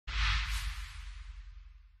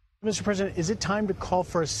Mr. President, is it time to call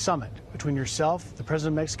for a summit between yourself, the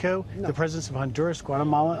President of Mexico, the Presidents of Honduras,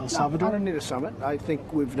 Guatemala, El Salvador? I don't need a summit. I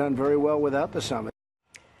think we've done very well without the summit.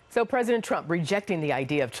 So President Trump rejecting the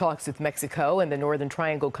idea of talks with Mexico and the Northern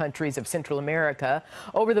Triangle countries of Central America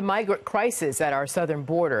over the migrant crisis at our southern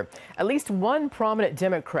border. At least one prominent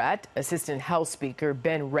Democrat, Assistant House Speaker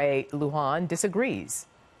Ben Ray Lujan, disagrees.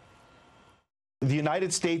 The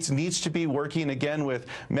United States needs to be working again with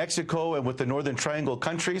Mexico and with the Northern Triangle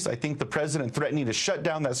countries. I think the president threatening to shut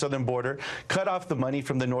down that southern border, cut off the money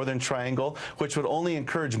from the Northern Triangle, which would only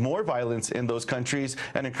encourage more violence in those countries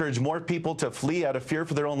and encourage more people to flee out of fear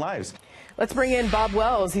for their own lives. Let's bring in Bob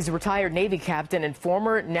Wells. He's a retired Navy captain and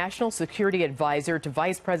former national security advisor to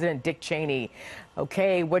Vice President Dick Cheney.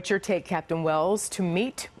 Okay, what's your take, Captain Wells, to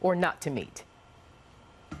meet or not to meet?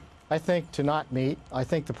 I think to not meet. I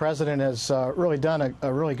think the president has really done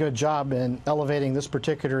a really good job in elevating this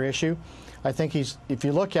particular issue. I think if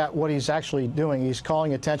you look at what he's actually doing, he's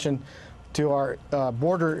calling attention to our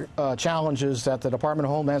border challenges that the Department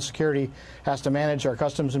of Homeland Security has to manage, our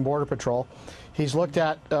Customs and Border Patrol. He's looked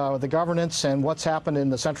at the governance and what's happened in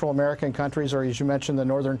the Central American countries, or as you mentioned, the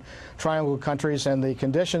Northern Triangle countries, and the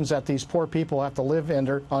conditions that these poor people have to live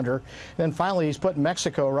under. And then finally, he's put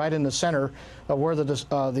Mexico right in the center of where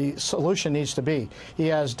the solution needs to be. He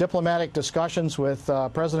has diplomatic discussions with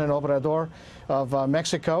President Obrador of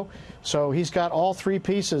Mexico. So he's got all three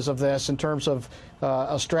pieces of this in terms of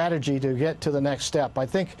a strategy to get to the next step. I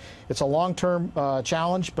think it's a long-term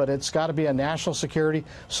challenge, but it's got to be a national security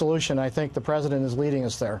solution. I think the president is leading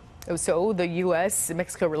us there. So the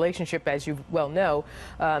U.S.-Mexico relationship, as you well know,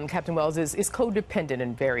 Captain Wells, is codependent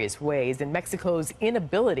in various ways. And Mexico's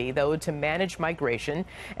inability, though, to manage migration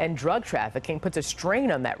and drug trafficking puts a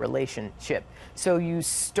strain on that relationship. So you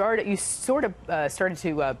sort of started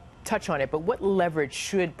to touch on it, but what leverage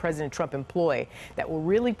should President Trump employ that will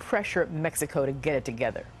really pressure Mexico to get it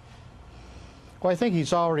together? Well, I think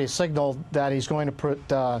he's already signaled that he's going to put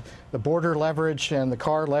the border leverage and the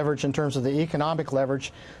car leverage in terms of the economic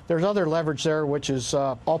leverage. There's other leverage there, which is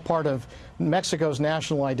all part of Mexico's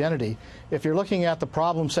national identity. If you're looking at the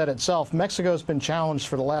problem set itself, Mexico's been challenged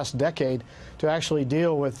for the last decade to actually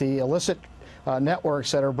deal with the illicit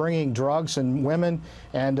networks that are bringing drugs and women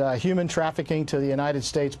and human trafficking to the United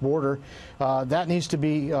States border. That needs to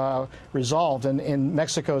be resolved in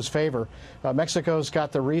Mexico's favor. Mexico's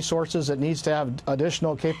got the resources. It needs to have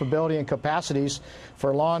additional capability and capacities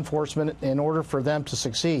for law enforcement in order for them to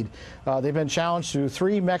succeed. They've been challenged through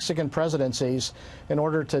 3 Mexican presidencies in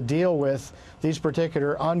order to deal with these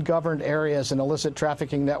particular ungoverned areas and illicit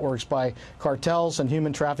trafficking networks by cartels and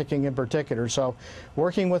human trafficking in particular. So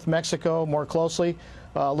working with Mexico more closely,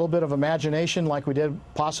 a little bit of imagination like we did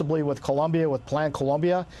possibly with Colombia, with Plan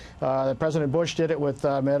Colombia. President Bush did it with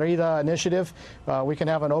Merida Initiative. We can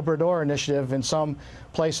have an Obrador Initiative in some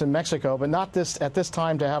place in Mexico, but not at this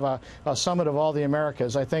time to have a summit of all the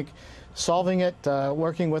Americas. I think solving it,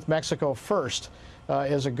 working with Mexico first,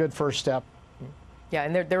 is a good first step. Yeah,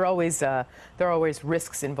 and there are always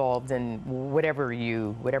risks involved in whatever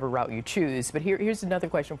route you choose. But here's another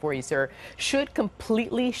question for you, sir. Should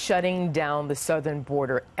completely shutting down the southern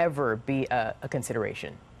border ever be a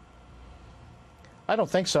consideration? I don't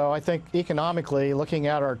think so. I think economically, looking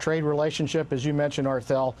at our trade relationship, as you mentioned,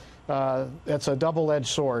 Arthel, it's a double-edged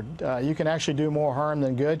sword. You can actually do more harm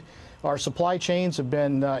than good. Our supply chains have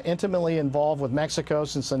been intimately involved with Mexico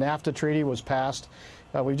since the NAFTA treaty was passed.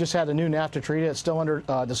 We've just had a new NAFTA treaty. It's still under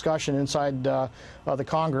discussion inside the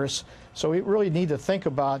Congress. So we really need to think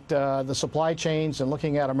about the supply chains and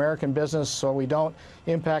looking at American business so we don't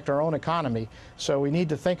impact our own economy. So we need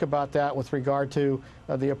to think about that with regard to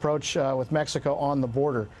the approach with Mexico on the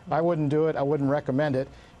border. I wouldn't do it. I wouldn't recommend it.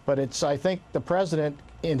 But it's, I think, the president,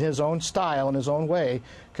 in his own style, in his own way,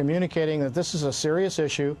 communicating that this is a serious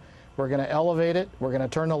issue. We're going to elevate it. We're going to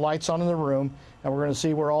turn the lights on in the room, and we're going to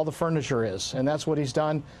see where all the furniture is. And that's what he's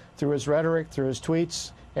done through his rhetoric, through his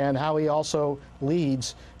tweets, and how he also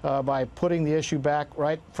leads by putting the issue back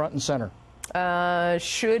right front and center.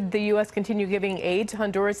 Should the U.S. continue giving aid to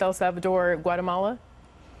Honduras, El Salvador, Guatemala?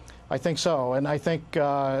 I think so. And I think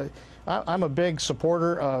I'm a big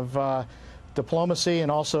supporter of diplomacy and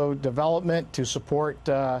also development to support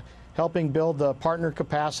helping build the partner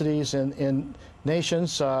capacities in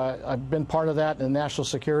nations. I've been part of that in national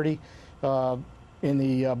security in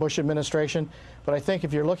the Bush administration. But I think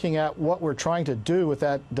if you're looking at what we're trying to do with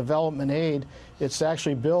that development aid, it's to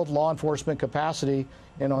actually build law enforcement capacity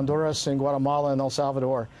in Honduras and Guatemala and El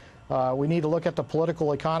Salvador. We need to look at the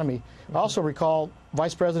political economy. I also recall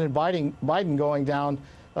Vice President Biden going down,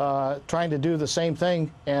 trying to do the same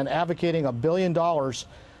thing and advocating $1 billion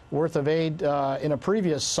worth of aid in a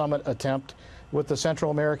previous summit attempt with the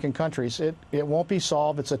Central American countries. It won't be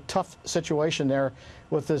solved. It's a tough situation there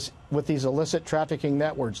with these illicit trafficking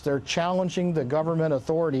networks. They're challenging the government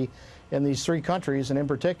authority in these three countries, and in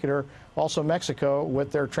particular, also Mexico,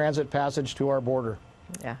 with their transit passage to our border.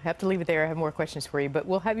 Yeah, I have to leave it there. I have more questions for you, but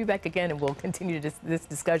we'll have you back again and we'll continue this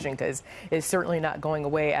discussion because it's certainly not going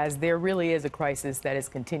away, as there really is a crisis that is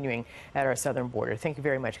continuing at our southern border. Thank you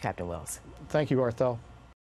very much, Captain Wells. Thank you, Arthel.